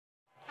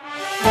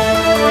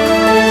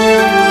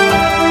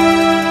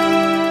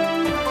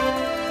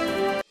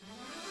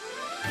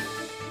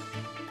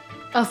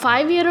A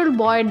 5-year-old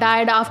boy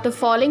died after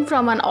falling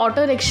from an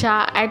auto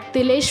rickshaw at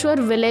Tileshwar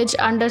village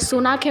under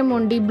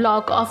Sunakhemundi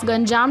block of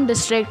Ganjam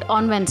district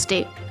on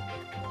Wednesday.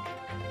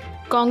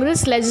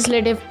 Congress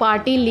Legislative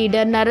Party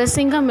leader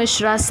Narasingha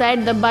Mishra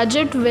said the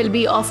budget will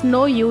be of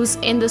no use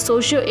in the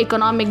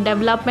socio-economic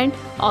development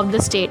of the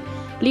state.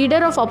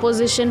 Leader of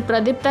opposition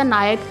Pradipta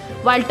Nayak,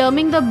 while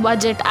terming the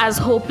budget as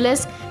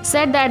hopeless,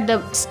 said that the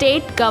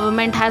state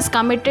government has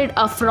committed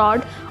a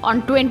fraud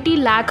on 20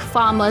 lakh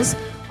farmers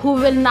who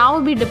will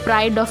now be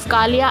deprived of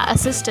Kalia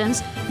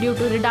assistance due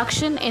to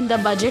reduction in the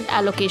budget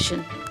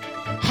allocation.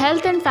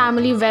 Health and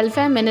Family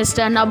Welfare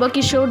Minister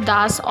Nabakishore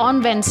Das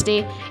on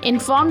Wednesday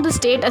informed the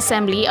State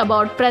Assembly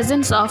about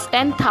presence of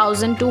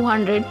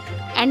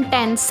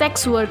 10,210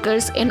 sex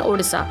workers in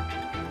Odisha.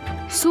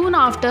 Soon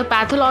after,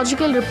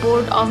 pathological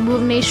report of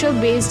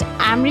Bhubaneswar-based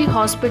Amri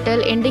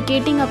Hospital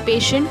indicating a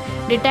patient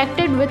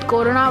detected with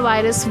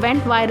coronavirus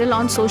went viral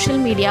on social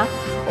media,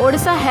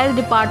 Odisha Health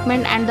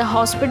Department and the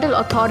hospital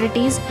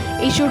authorities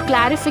issued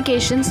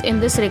clarifications in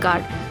this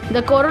regard.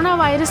 The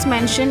coronavirus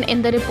mentioned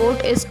in the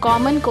report is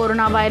common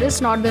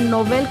coronavirus, not the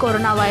novel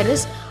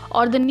coronavirus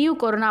or the new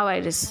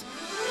coronavirus.